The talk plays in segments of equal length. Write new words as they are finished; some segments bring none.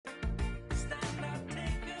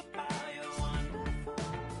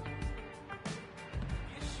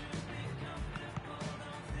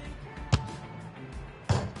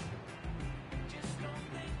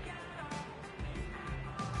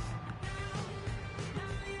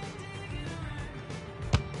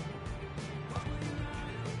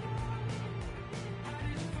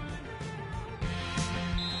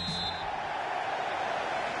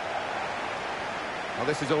Well,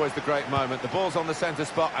 this is always the great moment. The ball's on the centre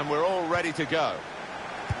spot and we're all ready to go.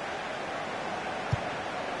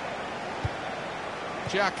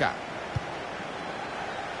 Xhaka.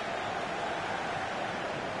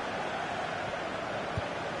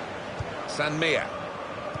 Sanmia.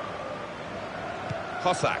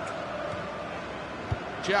 Hossack.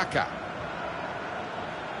 Xhaka.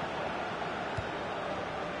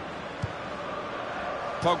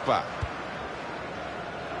 Pogba.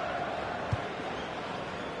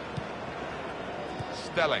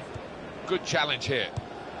 Stelling. Good challenge here.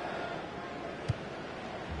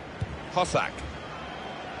 Hossack.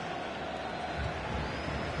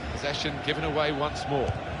 Possession given away once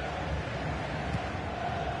more.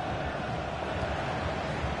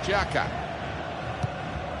 Xhaka.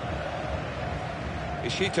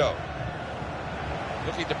 Ishito.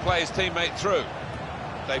 Looking to play his teammate through.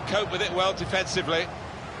 They've coped with it well defensively.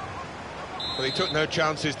 But he took no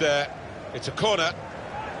chances there. It's a corner.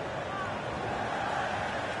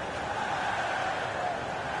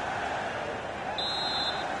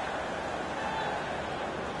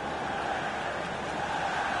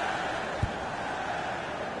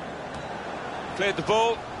 Cleared the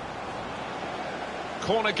ball.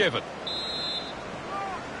 Corner given.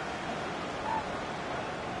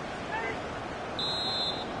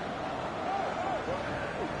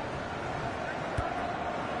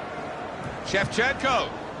 Shevchenko.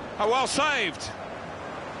 Oh, well saved.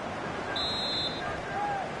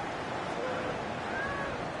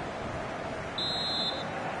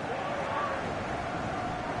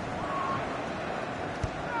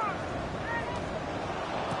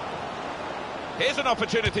 Here's an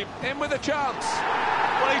opportunity, in with a chance.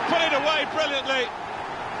 Well, he's put it away brilliantly.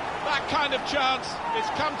 That kind of chance, it's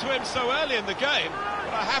come to him so early in the game,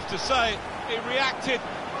 but I have to say, he reacted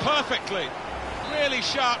perfectly. Really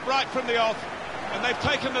sharp right from the off, and they've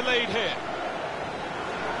taken the lead here.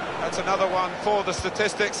 That's another one for the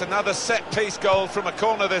statistics, another set-piece goal from a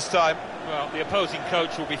corner this time. Well, the opposing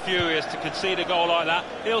coach will be furious to concede a goal like that.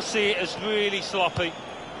 He'll see it as really sloppy.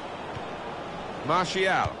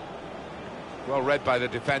 Martial. Well read by the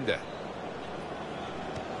defender.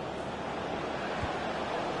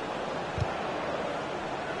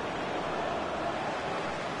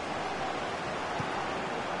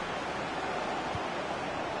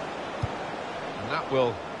 And that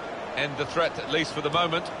will end the threat, at least for the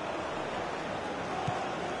moment.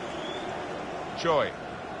 Choi.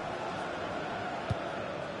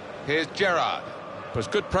 Here's Gerrard. There's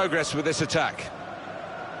good progress with this attack.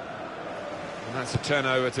 And that's a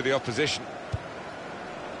turnover to the opposition.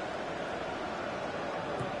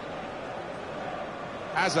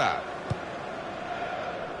 Hazard.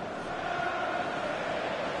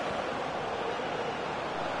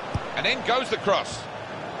 And in goes the cross.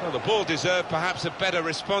 Well, the ball deserved perhaps a better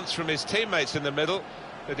response from his teammates in the middle.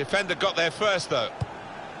 The defender got there first, though.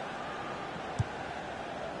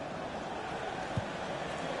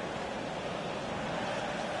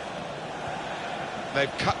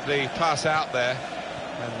 They've cut the pass out there,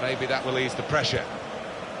 and maybe that will ease the pressure.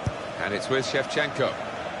 And it's with Shevchenko.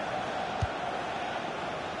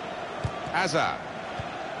 Hazard.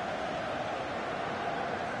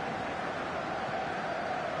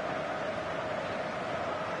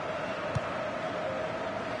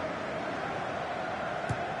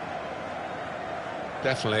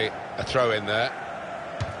 Definitely a throw in there.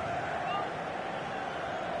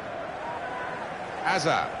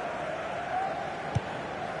 Hazard.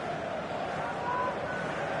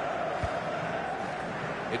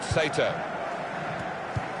 It's Sato.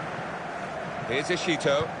 Here's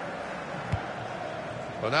Ishito.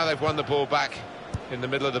 Well, now they've won the ball back in the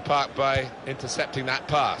middle of the park by intercepting that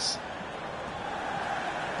pass.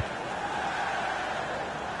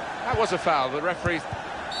 That was a foul. The referee...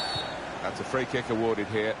 That's a free kick awarded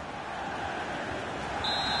here.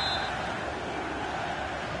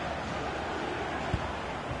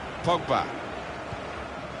 Pogba.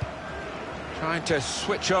 Trying to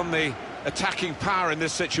switch on the attacking power in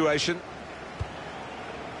this situation.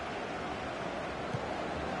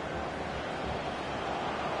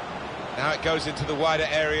 Now it goes into the wider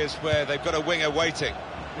areas where they've got a winger waiting.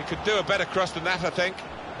 He could do a better cross than that, I think,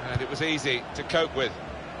 and it was easy to cope with.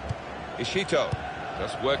 Ishito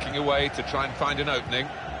just working away to try and find an opening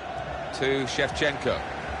to Shevchenko.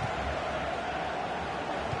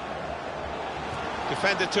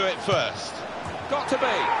 Defender to it first. Got to be.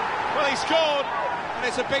 Well, he scored, and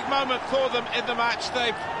it's a big moment for them in the match.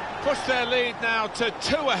 They've pushed their lead now to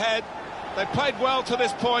 2 ahead. They've played well to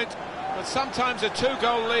this point, but sometimes a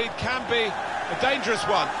 2-goal lead can be a dangerous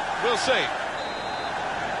one. We'll see.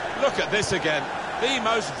 Look at this again. The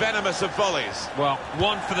most venomous of volleys. Well,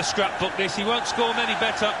 one for the scrapbook this. He won't score many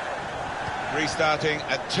better. Restarting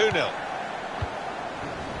at 2-0.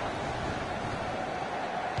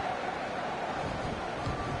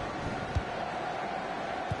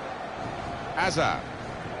 Hazard.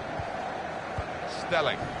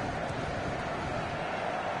 Stelling.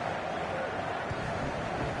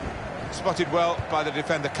 Spotted well by the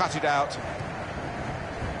defender, cut it out.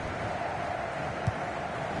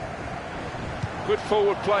 Good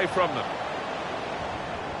forward play from them.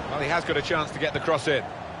 Well, he has got a chance to get the cross in.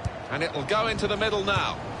 And it'll go into the middle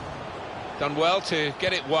now. Done well to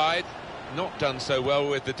get it wide. Not done so well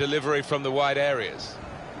with the delivery from the wide areas.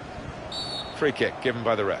 Free kick given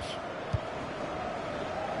by the ref.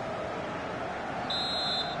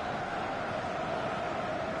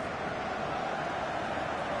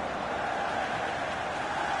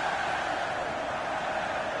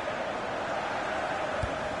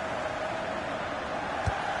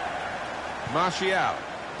 Martial.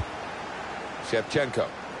 Shevchenko.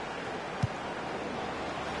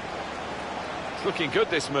 It's looking good,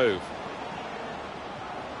 this move.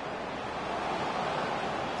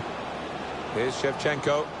 Here's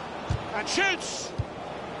Shevchenko. And shoots!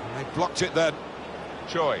 And they blocked it then.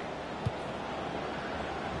 Choi.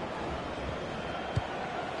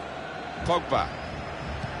 Pogba.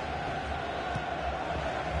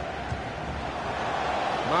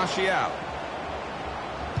 Martial.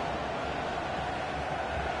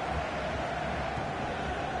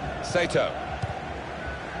 Sato.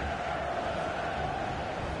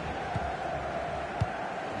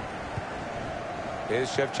 Here's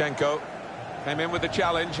Shevchenko. Came in with the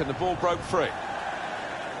challenge and the ball broke free.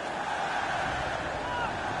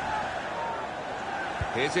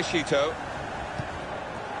 Here's Ishito.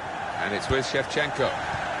 And it's with Shevchenko.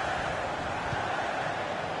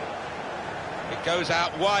 It goes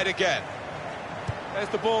out wide again. There's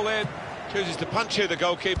the ball in. Chooses to punch here, the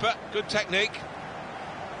goalkeeper. Good technique.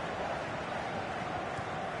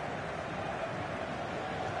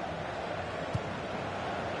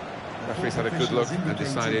 The referee's had a good look and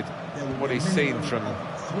decided what he's seen from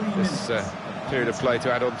this period of play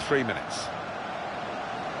to add on 3 minutes.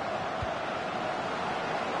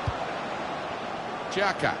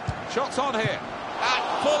 Xhaka, shots on here.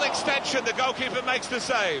 At full extension, the goalkeeper makes the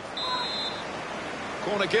save.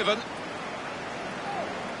 Corner given.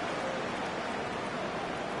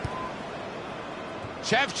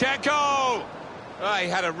 Shevchenko! Oh, he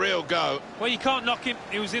had a real go. Well, you can't knock him.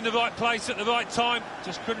 He was in the right place at the right time.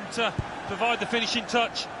 Just couldn't provide the finishing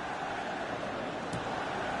touch.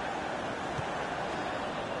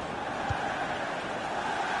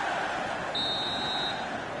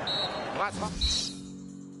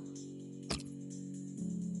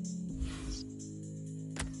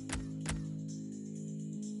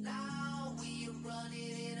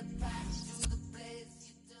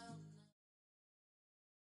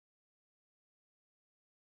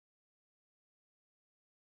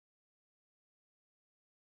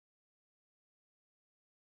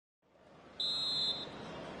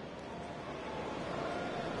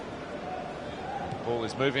 Ball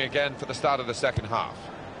is moving again for the start of the second half.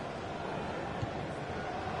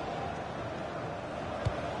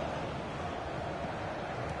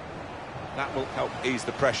 That will help ease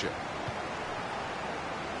the pressure.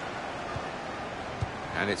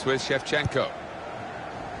 And it's with Shevchenko.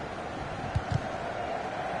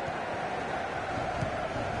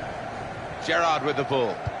 Gerrard with the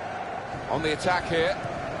ball. On the attack here.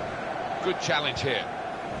 Good challenge here.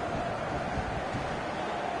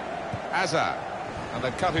 Hazard. And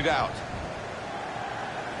they've cut it out.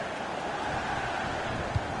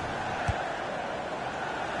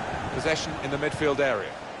 Possession in the midfield area.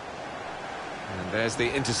 And there's the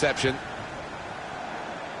interception.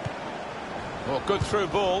 Oh, good through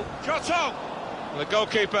ball. Shot on! The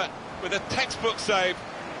goalkeeper with a textbook save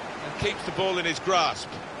and keeps the ball in his grasp.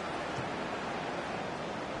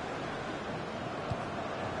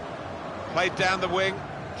 Played down the wing,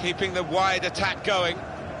 keeping the wide attack going.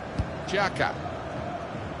 Xhaka.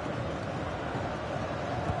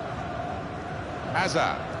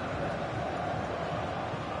 Hazard.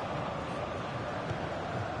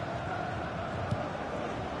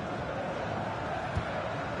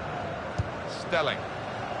 Stelling.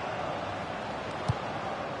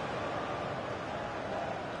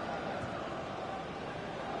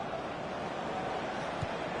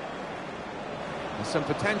 There's some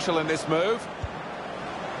potential in this move.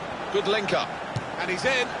 Good link up. And he's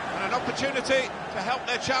in, and an opportunity to help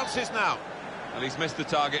their chances now. And he's missed the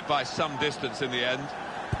target by some distance in the end.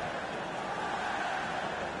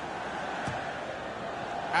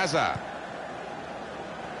 Hazard.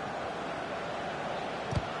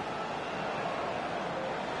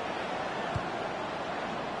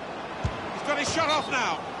 shot off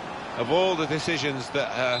now. Of all the decisions that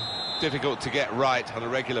are difficult to get right on a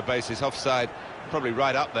regular basis, offside probably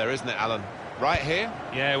right up there, isn't it, Alan? Right here?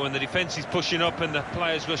 Yeah, when the defence is pushing up and the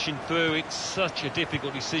players rushing through, it's such a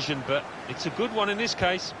difficult decision, but it's a good one in this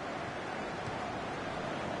case.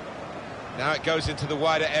 Now it goes into the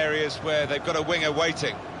wider areas where they've got a winger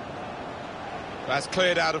waiting. That's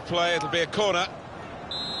cleared out of play, it'll be a corner.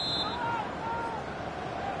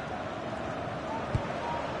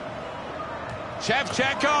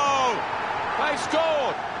 Shevchenko! They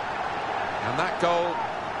scored! And that goal,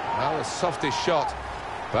 well, a softish shot,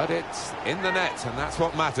 but it's in the net, and that's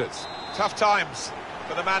what matters. Tough times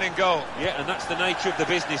for the man in goal. Yeah, and that's the nature of the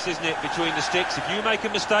business, isn't it, between the sticks. If you make a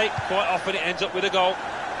mistake, quite often it ends up with a goal.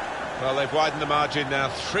 Well, they've widened the margin now.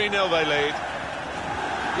 3-0 they lead.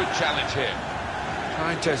 Good challenge here.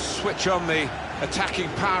 Trying to switch on the attacking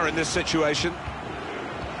power in this situation.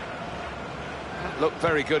 That looked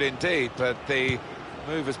very good indeed, but the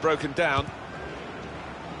move has broken down.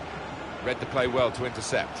 Read the play well to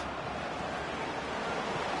intercept.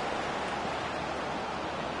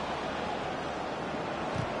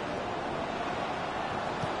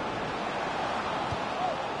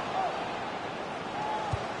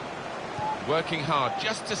 Working hard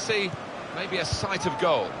just to see maybe a sight of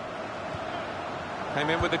goal. Came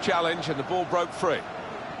in with a challenge and the ball broke free.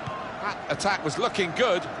 That attack was looking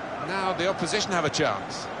good. Now the opposition have a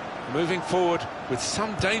chance. Moving forward with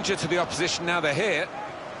some danger to the opposition now they're here.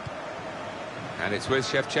 And it's with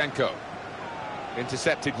Shevchenko.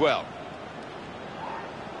 Intercepted well.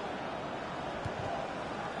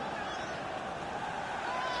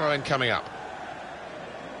 Throw-in coming up.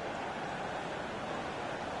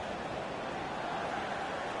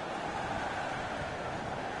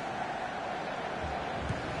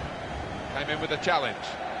 Came in with a challenge.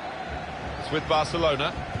 It's with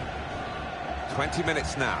Barcelona. 20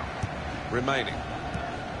 minutes now remaining.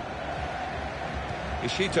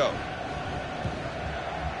 Ishito.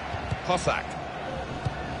 Hossack.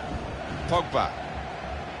 Pogba.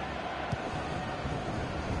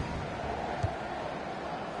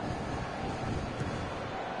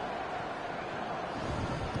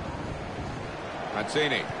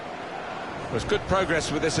 Mancini. There's good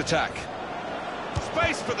progress with this attack.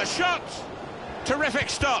 Space for the shot! Terrific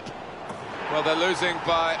stop! Well, they're losing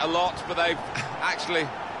by a lot, but they've actually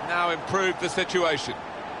now improved the situation.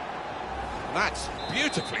 That's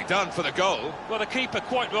beautifully done for the goal. Well, the keeper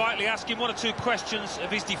quite rightly asking one or two questions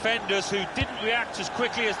of his defenders who didn't react as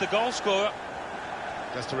quickly as the goal scorer.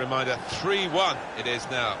 Just a reminder, 3-1 it is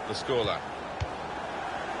now, the scoreline.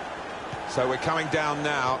 So we're coming down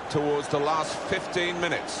now towards the last 15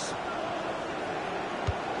 minutes.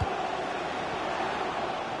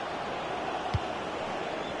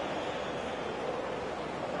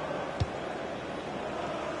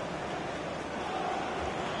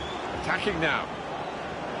 Attacking now.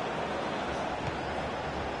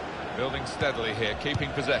 Building steadily here, keeping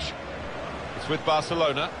possession. It's with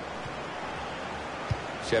Barcelona.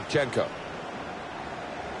 Shevchenko.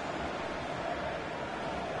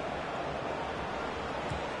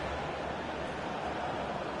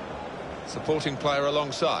 Supporting player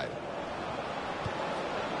alongside.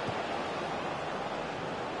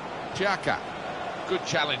 Xhaka. Good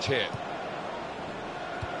challenge here.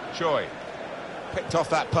 Choi. Picked off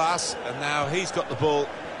that pass, and now he's got the ball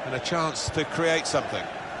and a chance to create something.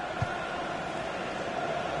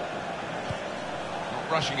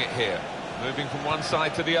 Not rushing it here, moving from one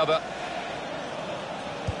side to the other.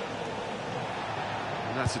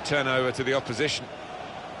 And that's a turnover to the opposition.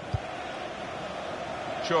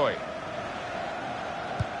 Choi.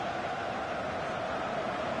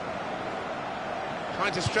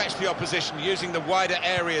 Trying to stretch the opposition, using the wider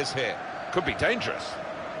areas here. Could be dangerous.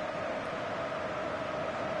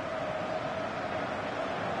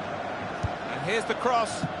 Here's the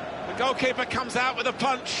cross. The goalkeeper comes out with a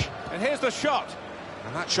punch. And here's the shot.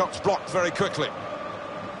 And that shot's blocked very quickly.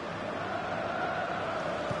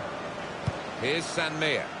 Here's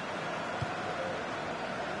Sanmir.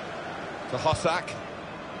 To Hossack.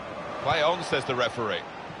 Play on, says the referee.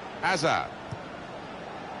 Hazard.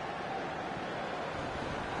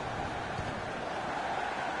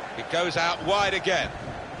 It goes out wide again.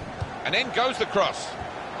 And in goes the cross.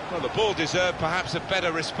 Well, the ball deserved perhaps a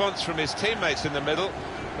better response from his teammates in the middle.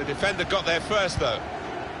 The defender got there first, though.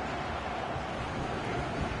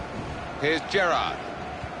 Here's Gerrard.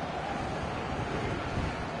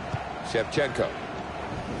 Shevchenko.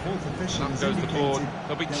 Up goes the board.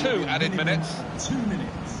 There'll be 2 added minutes. 2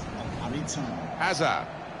 minutes of added time. Hazard.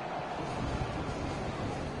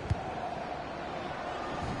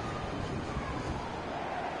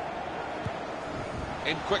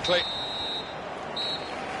 In quickly.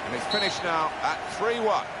 And it's finished now at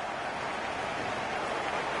 3-1.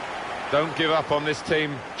 Don't give up on this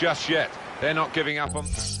team just yet. They're not giving up on...